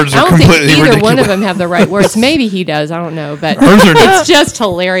way. And her words are completely I don't think either ridiculous. one of them have the right words. Maybe he does. I don't know. But Hers are it's just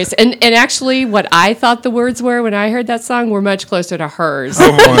hilarious. And actually what I thought the words were when I heard that song were much closer to hers.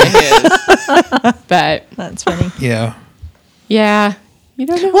 Oh, boy. But That's funny. Yeah. yeah. You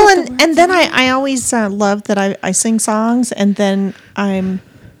don't know. Well, and then I always love that I sing songs and then I'm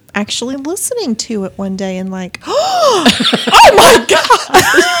actually listening to it one day and like, oh my God.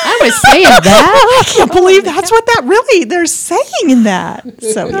 I was saying that. I can't believe that's what they're saying in that.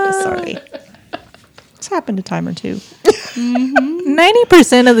 So yeah, sorry. It's happened a time or two.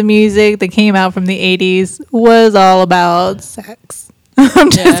 90% of the music that came out from the 80s was all about sex.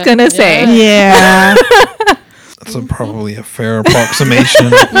 I'm just going to say. Yeah. That's probably a fair approximation,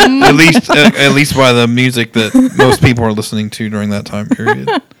 at least by the music that most people are listening to during that time period.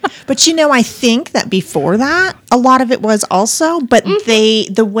 But I think that before that, a lot of it was also, but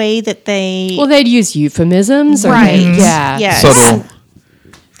the way that they Well, they'd use euphemisms. Or yeah. Yes. Subtle.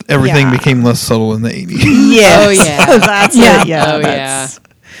 Everything Yeah. became less subtle in the 80s. Yes. Oh, yeah. That's Yeah. it. Yeah. Oh, that's-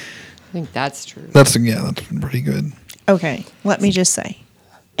 I think that's true. That's pretty good. Okay. Let me just say,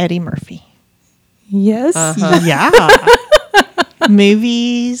 Eddie Murphy. Yes. Yeah.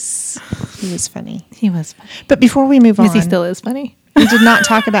 Movies. He was funny. He was funny. But before we move on, Yes, he still is funny. we did not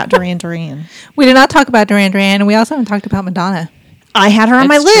talk about Duran Duran. We did not talk about Duran Duran, and we also haven't talked about Madonna. I had her on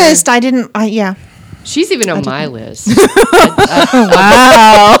my That's true. list. I didn't. Yeah. She's even on my list.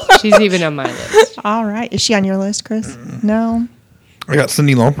 Wow. She's even on my list. All right. Is she on your list, Chris? No. I got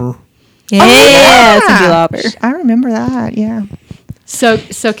Cyndi Lauper. Yeah, Cyndi Lauper. I remember that. Yeah. So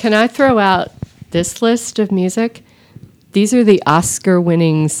can I throw out this list of music? These are the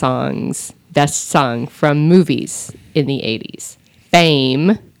Oscar-winning songs, best song from movies in the 80s.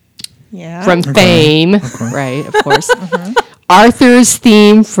 Fame, Yeah. from Fame, right, of course. Arthur's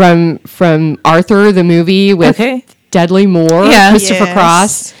theme from Arthur, the movie with Dudley Moore, Christopher Yes.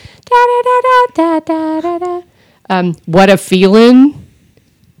 Cross. What a Feeling,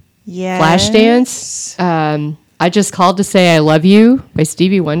 Yeah. Flashdance. I Just Called to Say I Love You by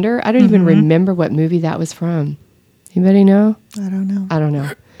Stevie Wonder. I don't even remember what movie that was from. Anybody know? I don't know. I don't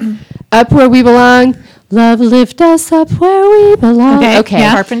know. Up Where We Belong. Love lift us up where we belong. Okay.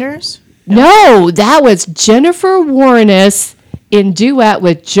 Carpenters. No, that was Jennifer Warnes in duet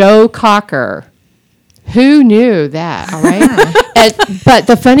with Joe Cocker. Who knew that? All right. But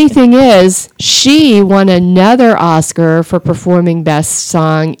the funny thing is, she won another Oscar for performing best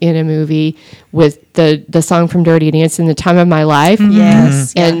song in a movie with the song from Dirty Dancing, The Time of My Life.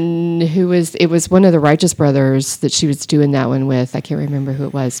 Yes. And it was one of the Righteous Brothers that she was doing that one with. I can't remember who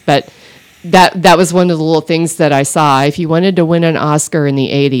it was, but that was one of the little things that I saw. If you wanted to win an Oscar in the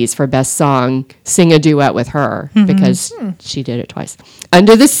 80s for best song, sing a duet with her because she did it twice.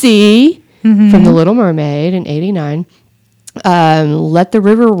 Under the Sea from The Little Mermaid in 89. Let the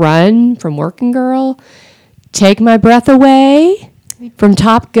River Run from Working Girl. Take My Breath Away from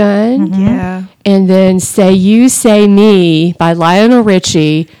Top Gun. Yeah. And then Say You, Say Me by Lionel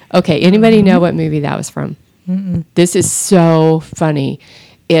Richie. Okay, anybody know what movie that was from? This is so funny.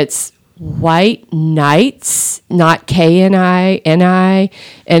 It's White Knights, not K-N-I,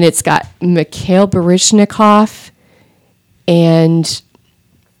 and it's got Mikhail Baryshnikov and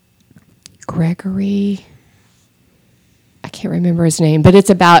Gregory. I can't remember his name, but it's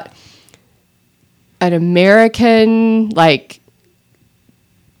about an American,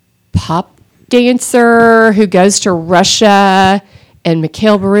 pop dancer who goes to Russia, and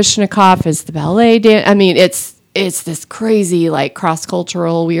Mikhail Baryshnikov is the ballet dancer. I mean, it's it's this crazy, like,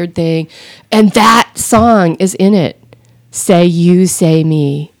 cross-cultural weird thing. And that song is in it. Say You, Say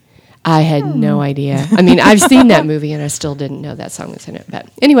Me. I had no idea. I mean, I've seen that movie and I still didn't know that song was in it. But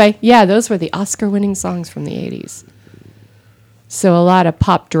anyway, yeah, those were the Oscar-winning songs from the 80s. So a lot of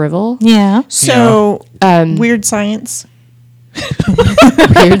pop drivel. Yeah. So, Weird Science.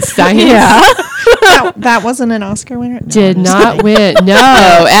 Weird Science. Yeah. That wasn't an Oscar winner? No, Did I'm just not kidding. win.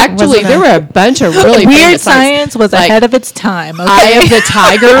 No, actually, there were a bunch of really Weird famous songs. Science was Like, ahead of its time. Okay? Eye of the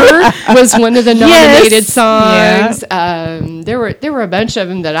Tiger was one of the nominated Yes. songs. There were a bunch of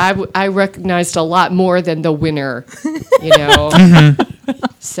them that I recognized a lot more than the winner, you know.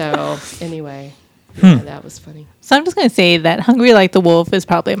 So anyway, yeah, that was funny. So I'm just gonna say that "Hungry Like the Wolf" is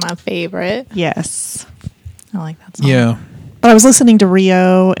probably my favorite. Yes. I like that song. Yeah. But I was listening to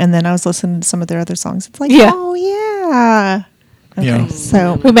Rio, and then I was listening to some of their other songs. It's like, Yeah. oh, yeah. Okay, Yeah.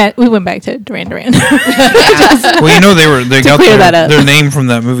 so We went back to Duran Duran. Well, you know they got clear that up. their name from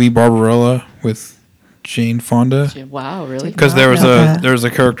that movie Barbarella with Jane Fonda, Wow, really? because there was know a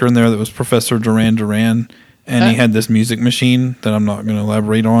character in there that was Professor Duran Duran, and he had this music machine that I'm not going to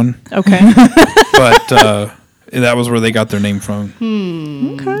elaborate on, okay. but that was where they got their name from.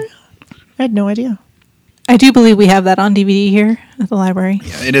 Okay. I had no idea. I do believe we have that on DVD here at the library.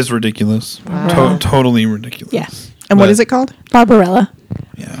 Yeah, it is ridiculous, totally ridiculous. Yeah. And what But- is it called? Barbarella.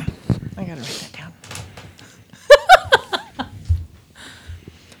 Yeah. I got to write that down.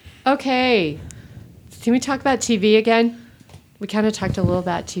 Okay. Can we talk about TV again? We kind of talked a little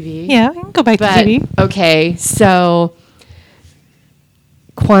about TV. Yeah, we can go back But, to TV. okay, so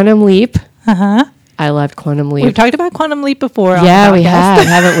Quantum Leap. Uh huh. I loved Quantum Leap. We've talked about Quantum Leap before. on Yeah, the we podcast. have,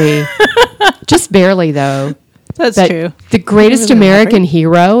 haven't we? Just barely, though. That's But true. The Greatest Really American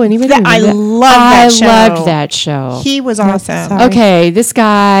Hero. Anybody That- remember I loved that show. I loved that show. He was awesome. sorry. Okay, this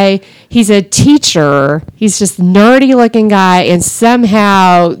guy, he's a teacher. He's just nerdy looking guy, and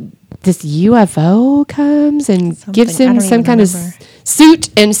somehow this UFO comes and gives I him don't some even kind of remember. suit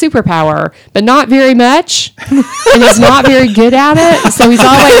and superpower, but not very much. And he's not very good at it. So he's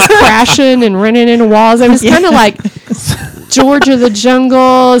always crashing and running into walls. It was kind of like George of the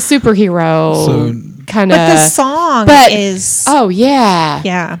Jungle superhero kind of. But the song is. Oh, yeah.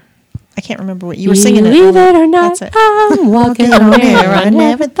 Yeah. I can't remember what you were singing. Believe it or not, That's it. I'm walking on air. I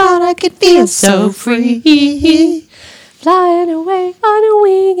never thought I could feel so so free. Flying away on a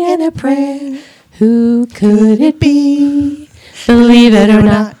wing and a prayer. Who could it be? Believe it or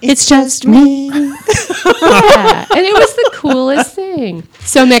not, it's just me. Yeah, and it was the coolest thing.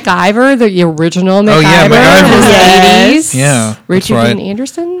 So MacGyver, the original MacGyver, yeah, MacGyver. was Yes. 80s. Yeah, that's Richard right. Dean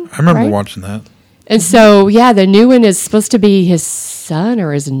Anderson. I remember right? watching that. And so, yeah, the new one is supposed to be his son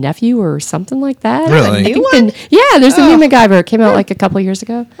or his nephew or something like that. Really? I think New one? yeah, there's a new MacGyver. It came out like a couple of years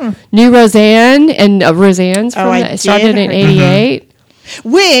ago. New Roseanne, and Roseanne's from I it started did in hear- '88.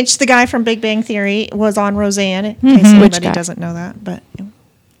 Which the guy from Big Bang Theory was on Roseanne, in case anybody guy? doesn't know that. But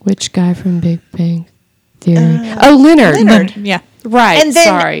Which guy from Big Bang Theory? Leonard. Leonard. Yeah. Right. and then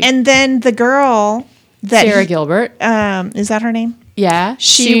sorry. and then the girl that Sarah Gilbert. is that her name? Yeah,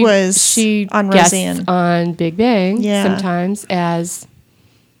 She was she on guests Roseanne. on Big Bang Yeah. sometimes as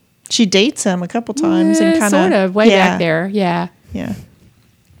She dates him a couple times and kind sort of way back there. Yeah, Yeah.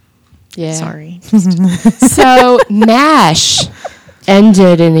 yeah. Sorry. So MASH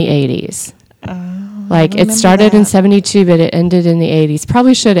ended in the 80s. Like it remember started in that. 72, but it ended in the 80s.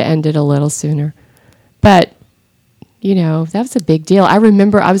 Probably should have ended a little sooner. But, you know, that was a big deal. I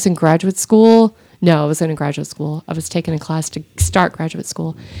remember I was in graduate school. No, I wasn't in graduate school. I was taking a class to start graduate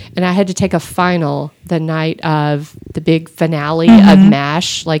school. And I had to take a final the night of the big finale of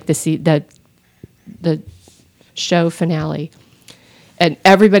MASH, like the show finale. And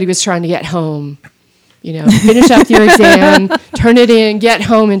everybody was trying to get home. You know, finish up your exam, turn it in, get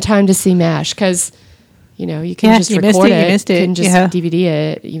home in time to see MASH. Because, you know, you can Yeah, just you missed record it, you it. missed You it, can just yeah. DVD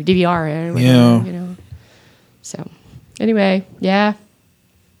it, you DVR it, or whatever, Yeah. you know. So, anyway, yeah.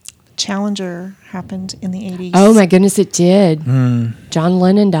 Challenger happened in the 80s. Oh, my goodness, it did. John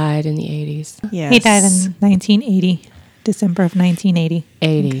Lennon died in the 80s. Yes. He died in 1980, December of 1980.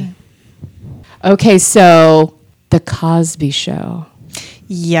 80. Okay, so The Cosby Show.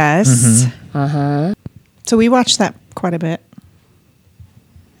 Yes. Uh-huh. So we watched that quite a bit.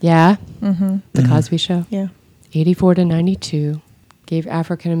 Yeah? The Cosby Show. Yeah. 84 to 92. Gave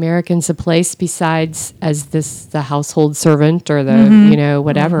African Americans a place besides as the household servant or the, you know,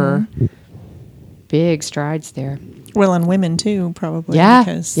 whatever. Big strides there. Well, and women too, probably. Yeah.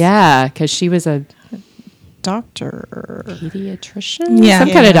 Because Because she was a doctor. pediatrician? Yeah. Some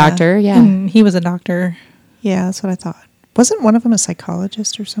kind of Yeah. doctor. Yeah. And he was a doctor. Yeah, that's what I thought. Wasn't one of them a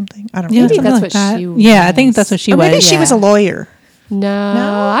psychologist or something? I don't Yeah, know. Maybe something that's like what that. she Yeah, I think was. that's what she Or was. maybe she was a lawyer. No,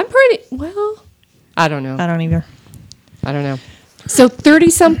 I'm pretty well. I don't know. I don't either. I don't know. So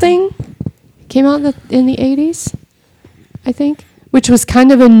 30-something came out in the 80s, I think, which was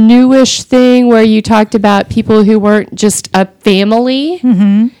kind of a newish thing where you talked about people who weren't just a family.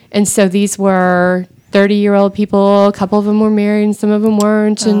 Mm-hmm. And so these were 30-year-old people. A couple of them were married and some of them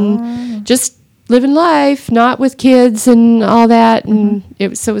weren't. And just living life, not with kids and all that. And it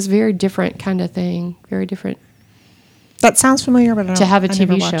was very different kind of thing. Very different That sounds familiar, but I don't, to have a I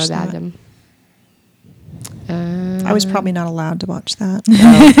never TV show watched about that. them. I was probably not allowed to watch that.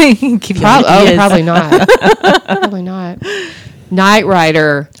 Give you ideas. Probably not. Probably not. Knight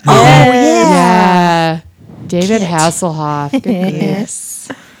Rider. Oh, Yeah. David Hasselhoff. Good grief.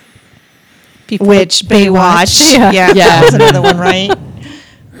 Yes. People Which Baywatch. Yeah. Yeah. That was another one, right?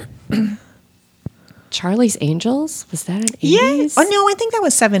 Charlie's Angels? Was that an 80s? Yeah. Oh, no, I think that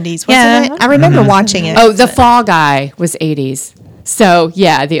was 70s, wasn't Yeah. it? I remember watching it. Oh, The Fall Guy was 80s. So,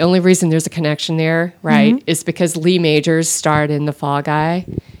 yeah, the only reason there's a connection there, right, is because Lee Majors starred in The Fall Guy,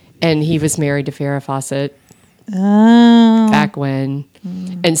 and he was married to Farrah Fawcett back when.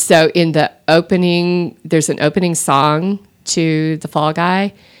 And so in the opening, there's an opening song to The Fall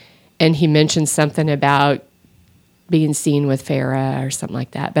Guy, and he mentions something about being seen with Farrah or something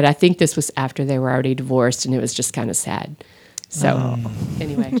like that. But I think this was after they were already divorced, and it was just kind of sad. So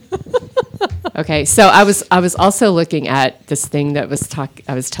anyway, okay. So I was also looking at this thing that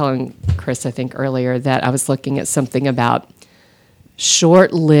I was telling Chris, I think earlier, that I was looking at something about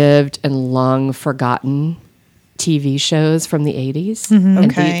short-lived and long forgotten TV shows from the 80s.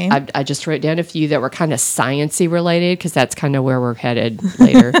 And Okay. I just wrote down a few that were kind of science-y related because that's kind of where we're headed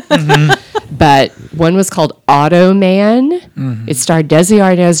later. But one was called Automan. It starred Desi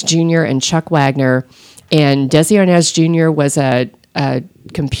Arnaz Jr. and Chuck Wagner. And Desi Arnaz Jr. was a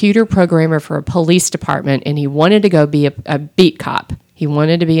computer programmer for a police department, and he wanted to go be a beat cop. He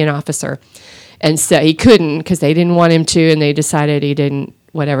wanted to be an officer. And so he couldn't because they didn't want him to, and they decided he didn't,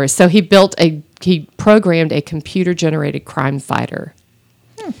 whatever. So he programmed a computer-generated crime fighter.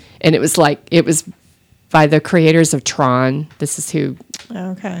 And it was by the creators of Tron. This is who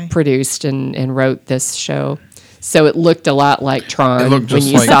Okay. produced and wrote this show. So it looked a lot like Tron. It looked when just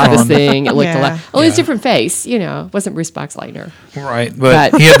you like saw this Tron. thing, it looked a Yeah. lot. Oh, it was a different face. You know, it wasn't Bruce Boxleitner. Right,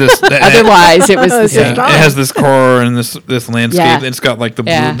 but But he had this. Otherwise, it was the Yeah, same. it has this core and this landscape. Yeah. It's got like the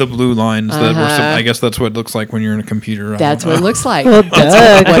blue, Yeah. the blue lines. That were I guess that's what it looks like when you're in a computer. I That's don't what it know. looks like. What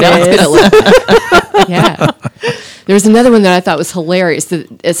else could it look like? Yeah. There was another one that I thought was hilarious, that,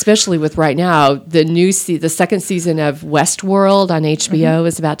 especially with right now, the second season of Westworld on HBO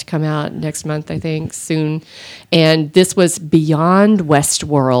is about to come out next month, I think, soon. And this was Beyond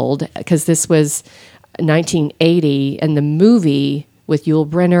Westworld, because this was 1980, and the movie with Yul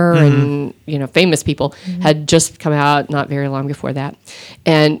Brynner and famous people had just come out not very long before that.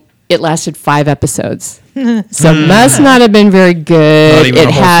 And it lasted 5 episodes. So must not have been very good. Not even It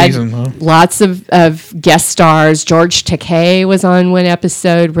a whole had season, huh? lots of guest stars. George Takei was on one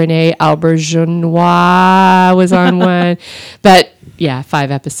episode. Renee Auberjonois was on one. But yeah,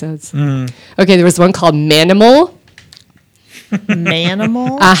 5 episodes. Okay, there was one called Manimal.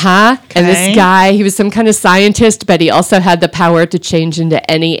 Manimal. And this Okay. guy, he was some kind of scientist, but he also had the power to change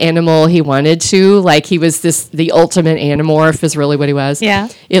into any animal he wanted to. Like he was the ultimate animorph is really what he was. Yeah.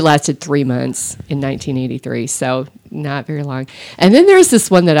 It lasted 3 months in 1983, so not very long. And then there's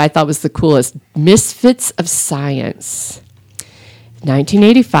this one that I thought was the coolest, Misfits of Science.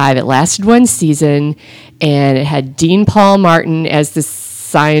 1985, it lasted 1 season, and it had Dean Paul Martin as this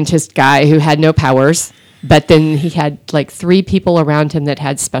scientist guy who had no powers. But then he had like 3 people around him that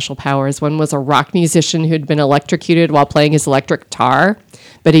had special powers. One was a rock musician who'd been electrocuted while playing his electric guitar,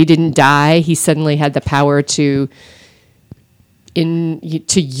 but he didn't die. He suddenly had the power to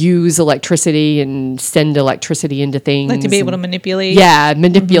use electricity and send electricity into things. Like to be able to and- manipulate. Yeah,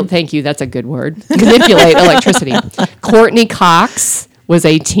 manipulate. Thank you. That's a good word. Manipulate electricity. Courtney Cox was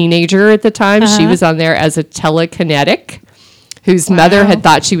a teenager at the time. She was on there as a telekinetic, whose mother had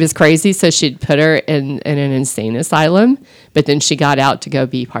thought she was crazy, so she'd put her in an insane asylum. But then she got out to go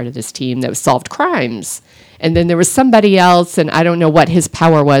be part of this team that solved crimes. And then there was somebody else, and I don't know what his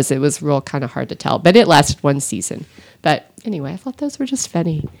power was. It was real kind of hard to tell. But it lasted 1 season. But anyway, I thought those were just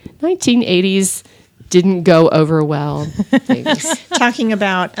funny. 1980s didn't go over well. Things. Talking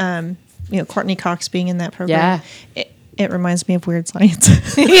about Courtney Cox being in that program. Yeah. It reminds me of Weird Science.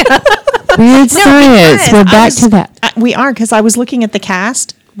 Weird science. because We're I back was- to that. We are, because I was looking at the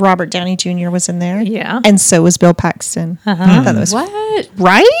cast. Robert Downey Jr. was in there. Yeah. And so was Bill Paxton. I thought that was What?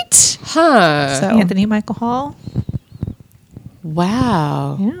 right. Huh. So Anthony Michael Hall.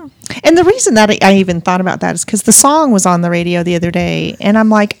 Wow. Yeah. And the reason that I even thought about that is because the song was on the radio the other day, and I'm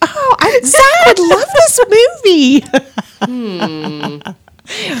like, oh, Zach would love this movie.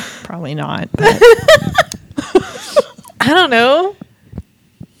 Probably not. But. I don't know.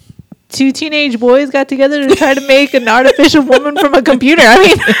 2 teenage boys got together to try to make an artificial woman from a computer. I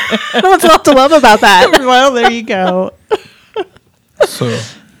mean, what's not to love about that? Well, there you go. So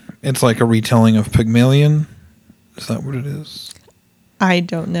it's like a retelling of Pygmalion. Is that what it is? I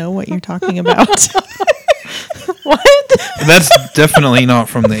don't know what you're talking about. What? That's definitely not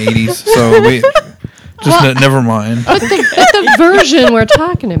from the 80s. So never mind. But the version we're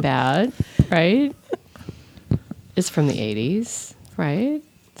talking about, right, is from the 80s, right?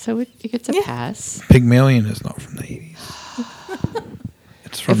 So it gets a pass. Pygmalion is not from the 80s.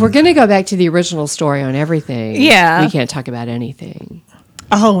 It's from. If we're going to go back to the original story on everything, we can't talk about anything.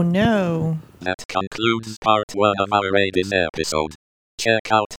 Oh, no. That concludes part 1 of our 80s episode.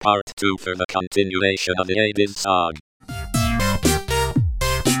 Check out part 2 for the continuation of the 80s song.